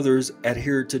Bagator, and others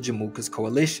adhered to Jamuka's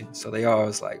coalition. So they all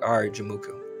was like, all right,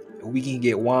 Jamuka, if we can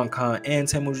get Wang Khan and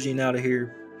Temujin out of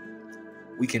here,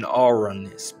 we can all run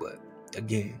this. But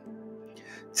again,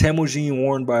 Temujin,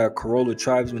 warned by a Karola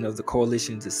tribesman of the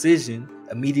coalition's decision,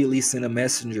 immediately sent a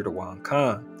messenger to Wang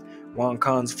Khan. Wang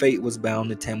Khan's fate was bound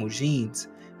to Temujin's.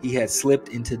 He had slipped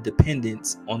into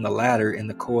dependence on the latter, and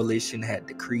the coalition had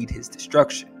decreed his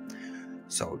destruction.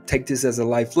 So take this as a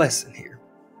life lesson here.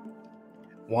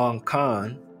 Wang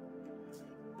Khan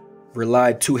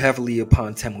relied too heavily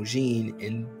upon Temujin,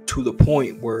 and to the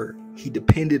point where he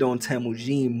depended on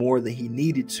Temujin more than he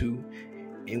needed to.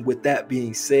 And with that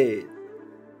being said,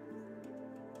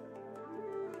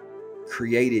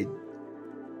 created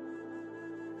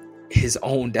his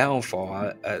own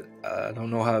downfall. I don't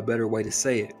know how a better way to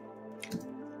say it.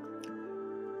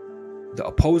 The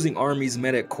opposing armies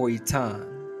met at Khoitan.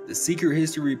 The secret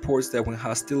history reports that when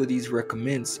hostilities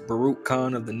recommenced, Baruch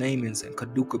Khan of the Naimans and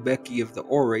Kadukabeki of the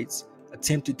Orates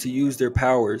attempted to use their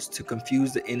powers to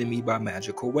confuse the enemy by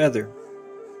magical weather.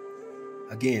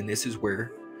 Again, this is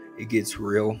where it gets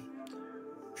real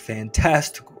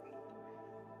fantastical.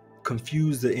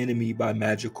 Confuse the enemy by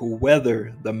magical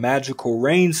weather. The magical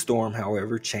rainstorm,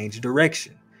 however, changed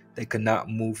direction. They could not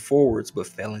move forwards but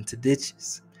fell into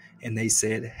ditches. And they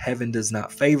said, heaven does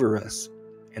not favor us.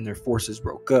 And their forces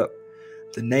broke up.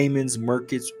 The Naimans,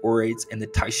 Merkits, Orates, and the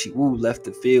Taishiwu left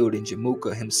the field, and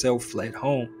Jamuka himself fled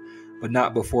home, but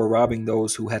not before robbing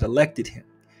those who had elected him,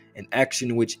 an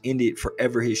action which ended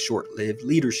forever his short-lived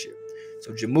leadership.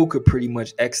 So Jamuka pretty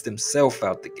much X'd himself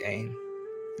out the game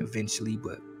eventually,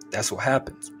 but that's what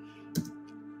happens.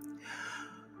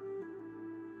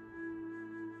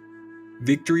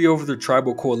 Victory over the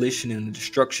tribal coalition and the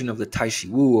destruction of the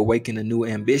Taishiwu awakened a new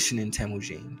ambition in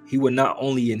Temujin. He would not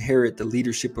only inherit the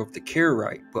leadership of the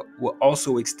Kerait, but would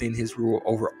also extend his rule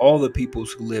over all the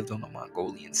peoples who lived on the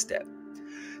Mongolian steppe.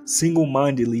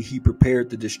 Single-mindedly, he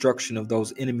prepared the destruction of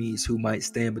those enemies who might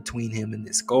stand between him and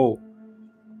this goal.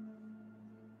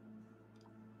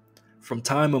 From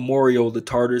time immemorial, the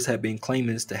Tartars had been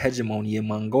claimants to hegemony in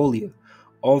Mongolia.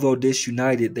 Although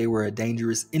disunited, they were a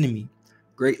dangerous enemy,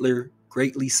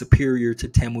 greatly superior to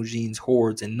Temujin's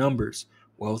hordes in numbers,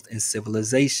 wealth, and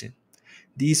civilization.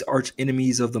 These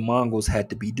arch-enemies of the Mongols had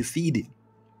to be defeated.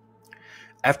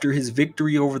 After his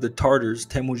victory over the Tartars,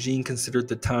 Temujin considered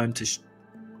the time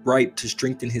ripe to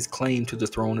strengthen his claim to the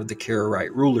throne of the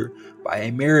Kerait ruler by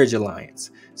a marriage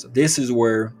alliance. So this is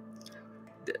where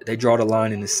they draw the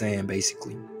line in the sand,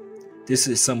 basically. This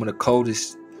is some of the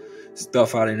coldest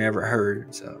stuff I'd ever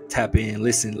heard. So tap in,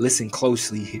 listen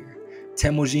closely here.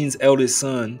 Temujin's eldest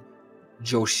son,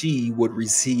 Joshi, would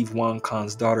receive Wang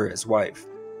Khan's daughter as wife.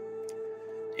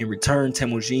 In return,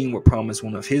 Temujin would promise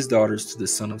one of his daughters to the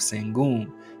son of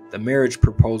Sengun. The marriage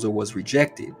proposal was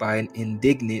rejected by an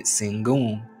indignant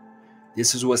Sengun.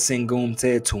 This is what Sengun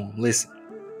said to him. Listen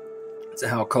to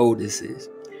how cold this is.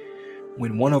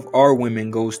 When one of our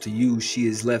women goes to you, she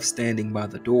is left standing by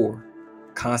the door,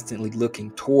 constantly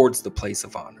looking towards the place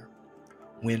of honor.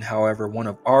 When, however, one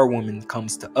of our women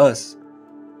comes to us,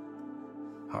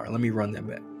 all right, let me run that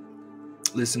back.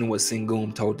 Listen to what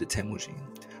Sengun told the Temujin.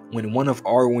 When one of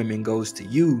our women goes to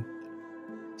you,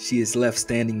 she is left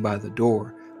standing by the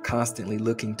door, constantly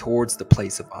looking towards the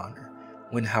place of honor.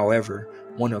 When, however,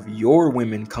 one of your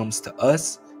women comes to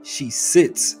us, she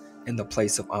sits in the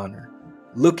place of honor,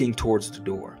 looking towards the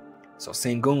door. So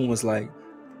Sengun was like,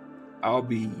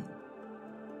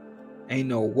 ain't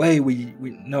no way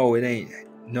no, it ain't.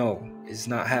 No, it's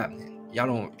not happening. Y'all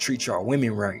don't treat y'all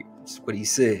women right. That's what he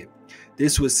said.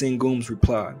 This was Sengun's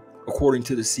reply, according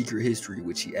to the secret history,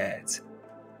 which he adds.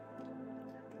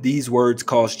 These words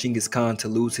caused Genghis Khan to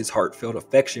lose his heartfelt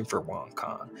affection for Wang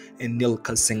Khan and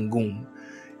Nilka Sengun.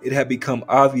 It had become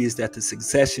obvious that the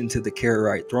succession to the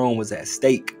Kerait throne was at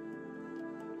stake,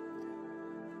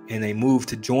 and they moved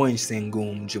to join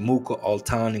Sengun, Jamuka,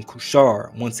 Altan, and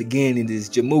Kushar. Once again, it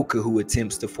is Jamuka who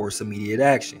attempts to force immediate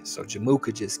action, so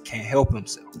Jamuka just can't help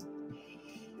himself.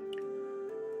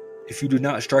 If you do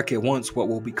not strike at once, what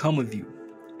will become of you?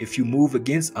 If you move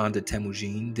against Anda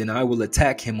Temujin, then I will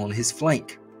attack him on his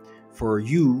flank. For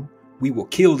you, we will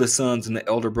kill the sons and the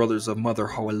elder brothers of Mother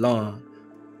Hoelan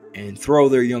and throw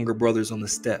their younger brothers on the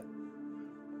steppe."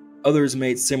 Others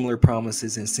made similar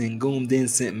promises, and Sengun then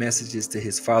sent messages to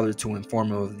his father to inform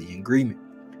him of the agreement.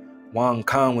 Wang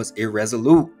Khan was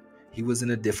irresolute. He was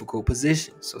in a difficult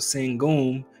position. So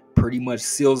Sengun pretty much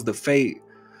seals the fate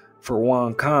for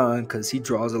Wang Khan because he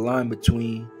draws a line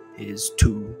between his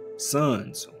two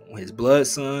sons, his blood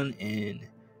son and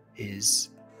his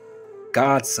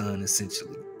godson,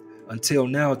 essentially. Until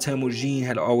now, Temujin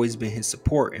had always been his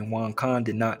support, and Wang Khan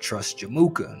did not trust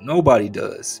Jamuka. Nobody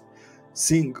does.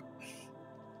 Sengun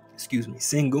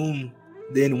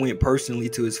then went personally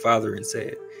to his father and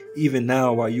said, "Even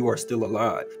now, while you are still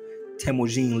alive,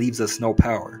 Temujin leaves us no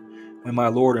power. When my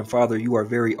lord and father, you are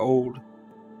very old,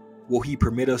 will he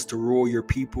permit us to rule your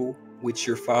people with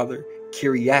your father,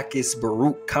 Kerait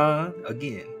Baruch Khan?"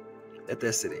 Again, let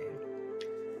that sit in.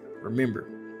 Remember,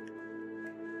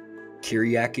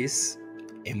 Kerait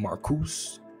and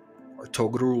Marcus are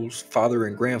Togrul's father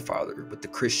and grandfather, but the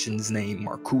Christians named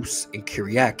Marcus and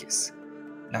Kerait.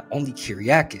 Not only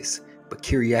Kerait, but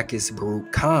Kerait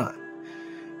Baruch Khan.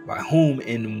 By whom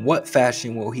and in what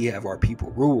fashion will he have our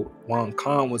people ruled? Wang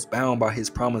Khan was bound by his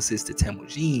promises to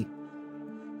Temujin,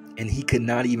 and he could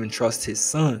not even trust his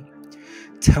son.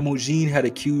 Temujin had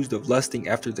accused of lusting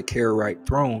after the Kerait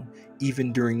throne,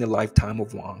 even during the lifetime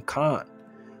of Wang Khan.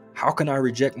 How can I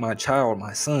reject my child,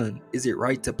 my son? Is it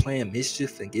right to plan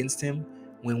mischief against him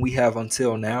when we have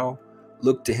until now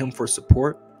looked to him for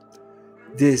support?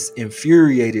 This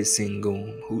infuriated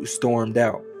Sengun, who stormed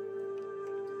out.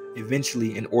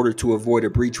 Eventually, in order to avoid a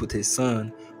breach with his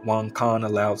son, Wang Khan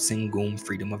allowed Sengun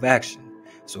freedom of action.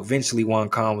 So eventually Wang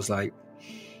Khan was like,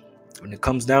 when it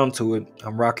comes down to it,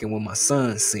 I'm rocking with my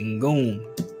son, Sengun.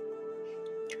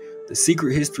 The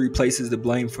secret history places the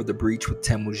blame for the breach with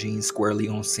Temujin squarely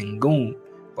on Sengun,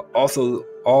 but although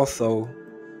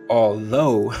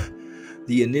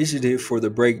the initiative for the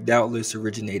break doubtless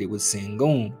originated with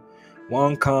Sengun,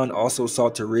 Wang Khan also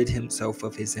sought to rid himself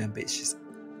of his ambitious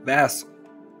vassal.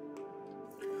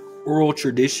 Oral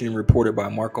tradition reported by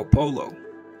Marco Polo.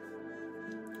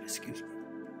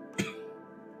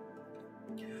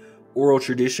 Oral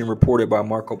tradition reported by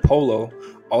Marco Polo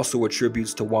also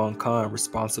attributes to Wang Khan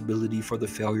responsibility for the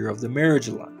failure of the marriage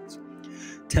alliance.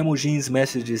 Temujin's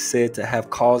message is said to have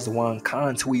caused Wang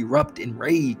Khan to erupt in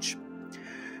rage.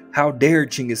 "How dare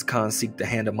Genghis Khan seek the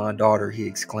hand of my daughter?" he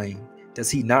exclaimed.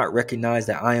 "Does he not recognize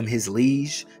that I am his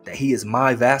liege, that he is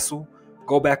my vassal?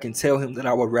 Go back and tell him that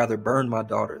I would rather burn my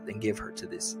daughter than give her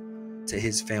to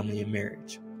his family in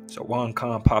marriage." So Wang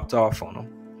Khan popped off on him.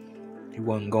 He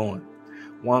wasn't going.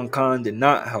 Wang Khan did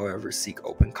not, however, seek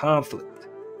open conflict.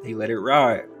 He let it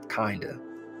ride, kinda.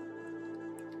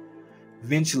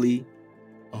 Eventually,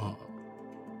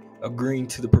 agreeing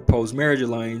to the proposed marriage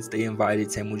alliance, they invited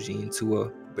Temujin to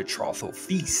a betrothal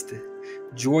feast.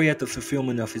 Joy at the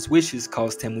fulfillment of his wishes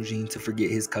caused Temujin to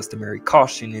forget his customary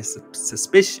caution and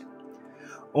suspicion.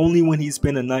 Only when he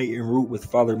spent a night en route with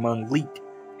Father Manglik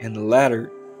and the latter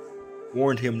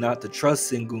warned him not to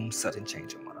trust Sengun's sudden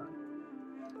change of mind.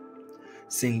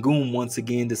 Sengun once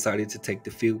again decided to take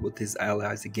the field with his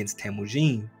allies against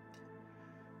Temujin.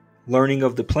 Learning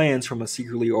of the plans from a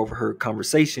secretly overheard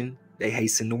conversation, they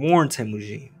hastened to warn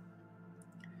Temujin.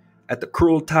 At the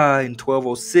Kurultai in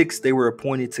 1206, they were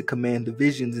appointed to command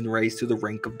divisions and raised to the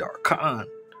rank of Dar Khan.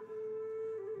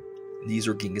 These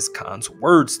are Genghis Khan's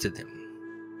words to them.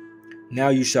 "Now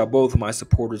you shall both, my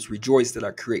supporters, rejoice that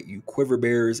I create you quiver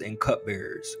bearers and cup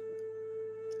bearers."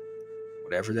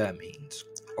 Whatever that means.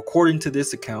 According to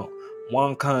this account,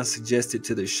 Wang Khan suggested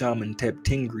to the shaman Teb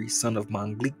Tingri, son of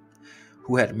Manglik,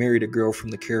 who had married a girl from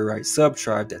the Kerait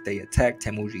sub-tribe, that they attack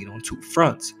Temujin on two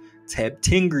fronts. Teb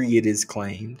Tingri, it is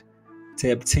claimed,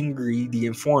 Teb Tingri, the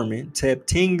informant, Teb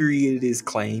Tingri, it is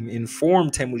claimed,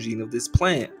 informed Temujin of this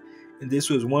plan, and this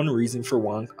was one reason for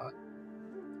Wang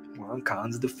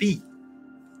Khan's defeat.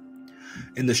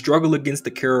 In the struggle against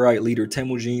the Kerait leader,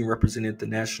 Temujin represented the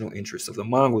national interests of the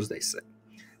Mongols, they say.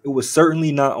 It was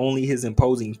certainly not only his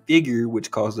imposing figure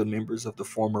which caused the members of the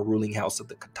former ruling house of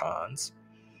the Khatans,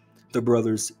 the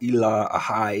brothers Ila,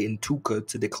 Ahai, and Tuka,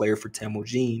 to declare for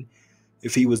Temujin.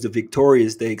 If he was the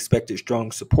victorious, they expected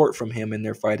strong support from him in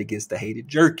their fight against the hated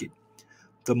Jurkid.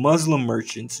 The Muslim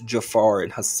merchants, Jafar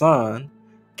and Hassan,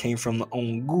 came from the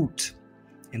Ongut,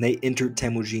 and they entered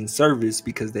Temujin's service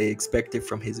because they expected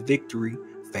from his victory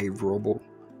favorable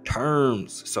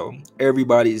terms. So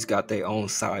everybody's got their own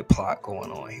side plot going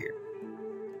on here.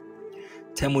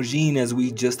 Temujin, as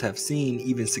we just have seen,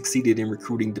 even succeeded in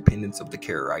recruiting dependents of the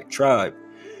Kerait tribe,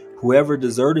 Whoever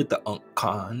deserted the Unk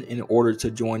Khan in order to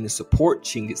join and support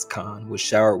Genghis Khan was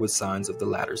showered with signs of the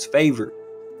latter's favor.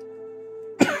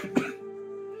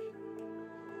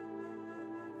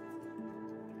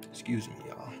 Excuse me,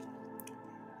 y'all.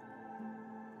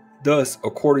 Thus,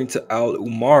 according to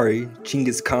Al-Umari,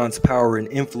 Genghis Khan's power and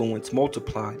influence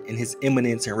multiplied, and his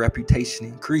eminence and reputation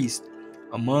increased.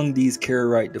 Among these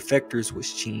Kerait defectors was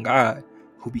Chingai,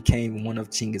 who became one of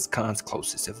Genghis Khan's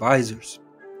closest advisors.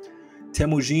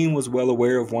 Temujin was well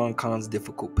aware of Wang Khan's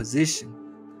difficult position,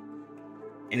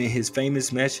 and in his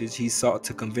famous message, he sought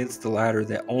to convince the latter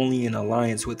that only in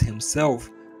alliance with himself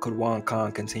could Wang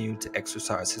Khan continue to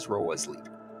exercise his role as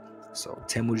leader. So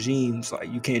Temujin's like,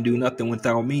 you can't do nothing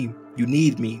without me. You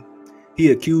need me.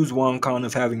 He accused Wang Khan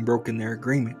of having broken their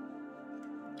agreement.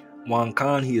 Wang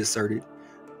Khan, he asserted,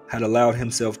 had allowed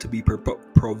himself to be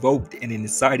provoked and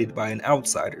incited by an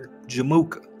outsider,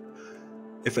 Jamuka.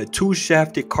 If a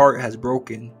two-shafted cart has a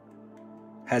broken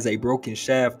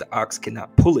shaft, the ox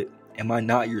cannot pull it. Am I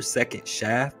not your second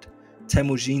shaft?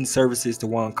 Temujin's services to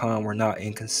Wang Khan were not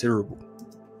inconsiderable.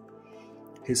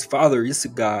 His father,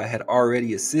 Isugai, had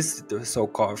already assisted the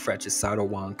so-called fratricidal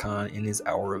Wang Khan in his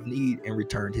hour of need and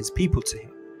returned his people to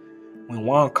him. When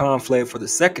Wang Khan fled for the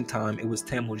second time, it was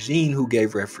Temujin who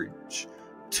gave refuge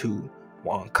to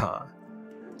Wang Khan.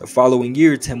 The following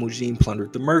year, Temujin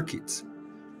plundered the markets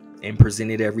and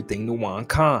presented everything to Wang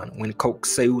Khan. When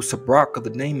Kokseu Sabrak of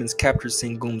the Naimans captured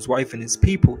Singum's wife and his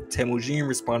people, Temujin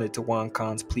responded to Wang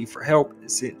Khan's plea for help and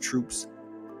sent troops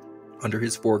under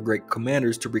his 4 great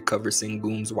commanders to recover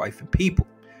Singum's wife and people.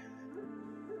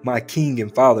 My king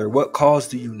and father, what cause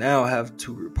do you now have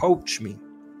to reproach me?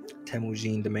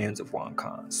 Temujin demands of Wang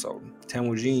Khan. So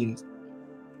Temujin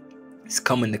is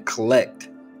coming to collect.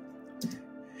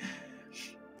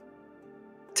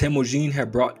 Temujin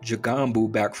had brought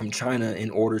Jagambu back from China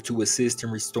in order to assist in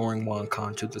restoring Wang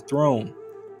Khan to the throne.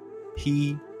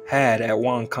 He had, at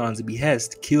Wang Khan's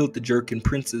behest, killed the Jurchen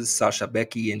princes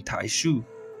Sashabeki and Taishu.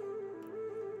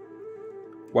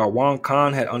 While Wang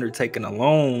Khan had undertaken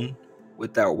alone,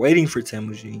 without waiting for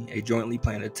Temujin, a jointly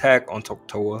planned attack on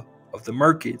Toktoa of the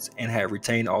Merkids and had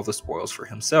retained all the spoils for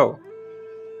himself.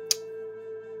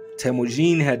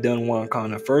 Temujin had done Wang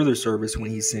Khan a further service when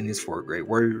he sent his 4 great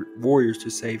warriors to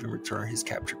save and return his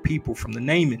captured people from the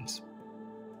Naimans.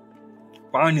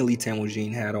 Finally,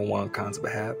 Temujin had, on Wang Khan's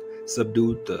behalf,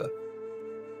 subdued the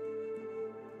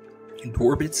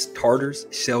Dorbits, Tartars,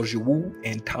 Seljuwu,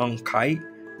 and Tangkai,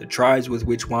 the tribes with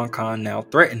which Wang Khan now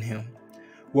threatened him.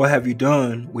 What have you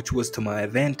done which was to my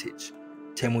advantage?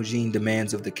 Temujin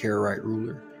demands of the Kerait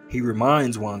ruler. He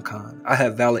reminds Wang Khan, I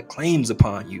have valid claims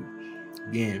upon you.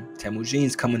 Again,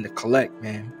 Temujin's coming to collect,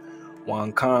 man.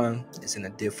 Wang Khan is in a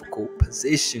difficult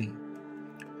position.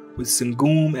 With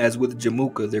Singum as with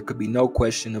Jamuka, there could be no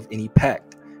question of any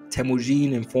pact.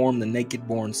 Temujin informed the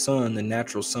naked-born son, the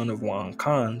natural son of Wang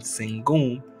Khan,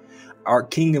 Singum, our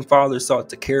king and father sought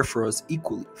to care for us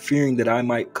equally. Fearing that I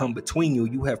might come between you,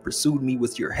 you have pursued me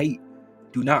with your hate.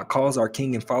 Do not cause our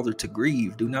king and father to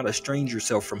grieve. Do not estrange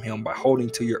yourself from him by holding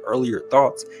to your earlier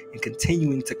thoughts and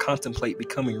continuing to contemplate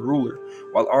becoming ruler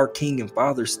while our king and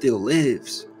father still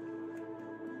lives.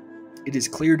 It is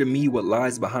clear to me what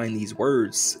lies behind these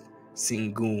words.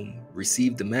 Singum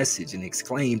received the message and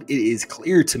exclaimed, it is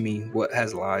clear to me what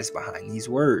lies behind these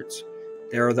words.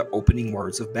 They are the opening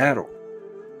words of battle.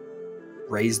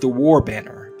 Raise the war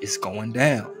banner. It's going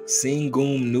down.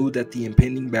 Singum knew that the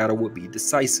impending battle would be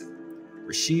decisive.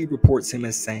 Rashid reports him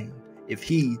as saying, if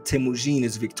he, Temujin,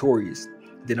 is victorious,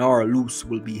 then our Alus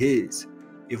will be his.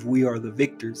 If we are the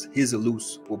victors, his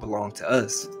Alus will belong to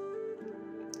us.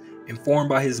 Informed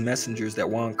by his messengers that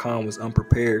Wang Khan was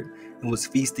unprepared and was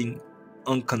feasting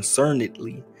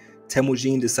unconcernedly,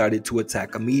 Temujin decided to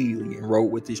attack immediately and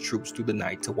rode with his troops through the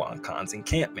night to Wang Khan's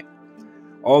encampment.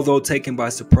 Although taken by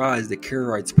surprise, the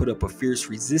Keraites put up a fierce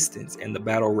resistance and the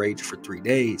battle raged for 3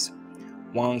 days.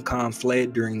 Wang Khan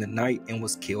fled during the night and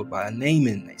was killed by a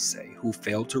Naiman, they say, who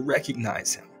failed to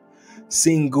recognize him.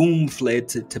 Singum fled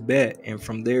to Tibet and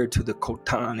from there to the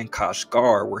Khotan and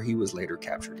Kashgar, where he was later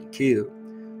captured and killed.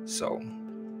 So,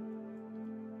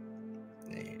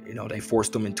 they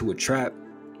forced him into a trap.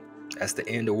 That's the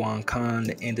end of Wang Khan,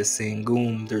 the end of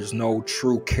Singum. There's no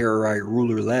true Kerait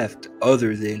ruler left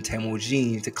other than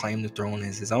Temujin to claim the throne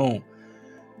as his own.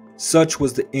 Such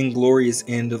was the inglorious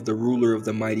end of the ruler of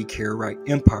the mighty Kerait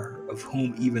Empire, of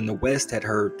whom even the West had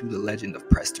heard through the legend of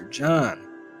Prester John.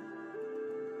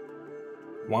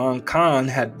 Wang Khan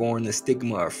had borne the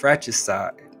stigma of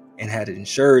fratricide and had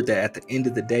ensured that at the end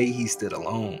of the day he stood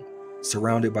alone,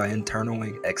 surrounded by internal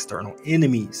and external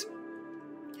enemies.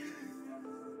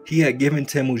 He had given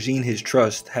Temujin his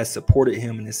trust, had supported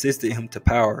him and assisted him to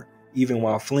power, even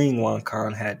while fleeing. Wang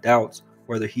Khan had doubts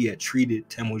whether he had treated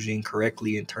Temujin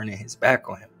correctly in turning his back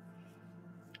on him.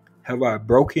 Have I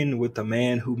broken with a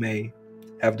man who may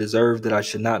have deserved that I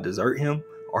should not desert him,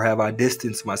 or have I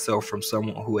distanced myself from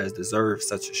someone who has deserved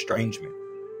such estrangement?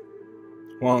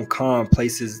 Wang Khan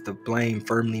places the blame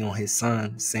firmly on his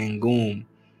son, Sangum.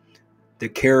 The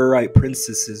Kerait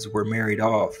princesses were married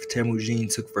off. Temujin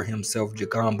took for himself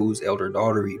Jagambu's elder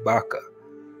daughter, Ibaka,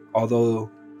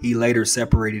 although he later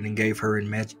separated and gave her in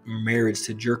marriage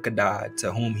to Jurkadad,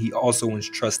 to whom he also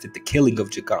entrusted the killing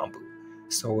of Jagambu.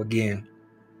 So again,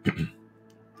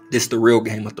 this is the real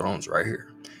Game of Thrones right here.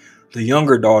 The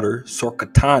younger daughter,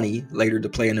 Sorkatani, later to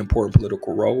play an important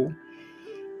political role,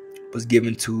 was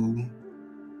given to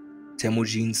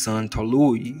Temujin's son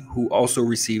Tolui, who also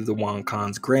received the Wang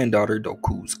Khan's granddaughter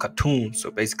Doku's Khatun. So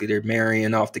basically they're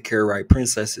marrying off the Kerait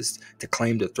princesses to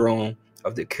claim the throne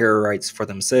of the Keraites for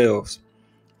themselves.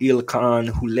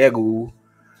 Ilkhan Hulegu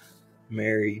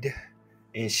married,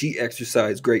 and she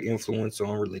exercised great influence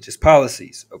on religious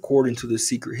policies. According to the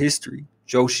secret history,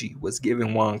 Joshi was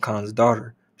given Wang Khan's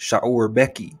daughter, Shaur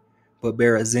Beki, but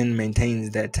Barazin maintains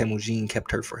that Temujin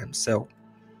kept her for himself.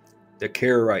 The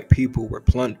Kerait people were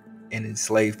plundered and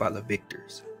enslaved by the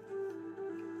victors.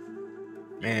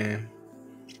 Man,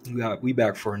 we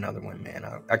back for another one, man.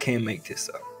 I can't make this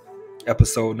up.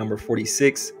 Episode number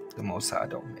 46, The Most High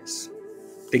Don't Miss.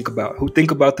 Think about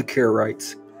the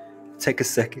Keraites. Take a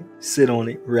second, sit on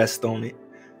it, rest on it.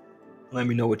 Let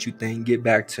me know what you think. Get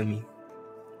back to me.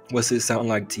 What's it sound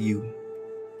like to you?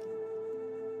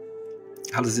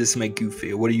 How does this make you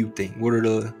feel? What do you think? What are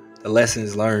the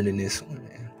lessons learned in this one, man?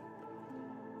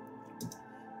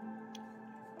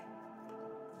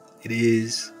 It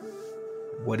is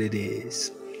what it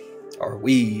is. Are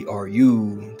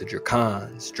you, the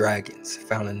Dracons, dragons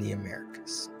found in the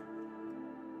Americas?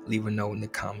 Leave a note in the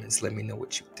comments. Let me know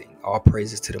what you think. All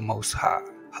praises to the Most High.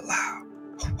 Allah.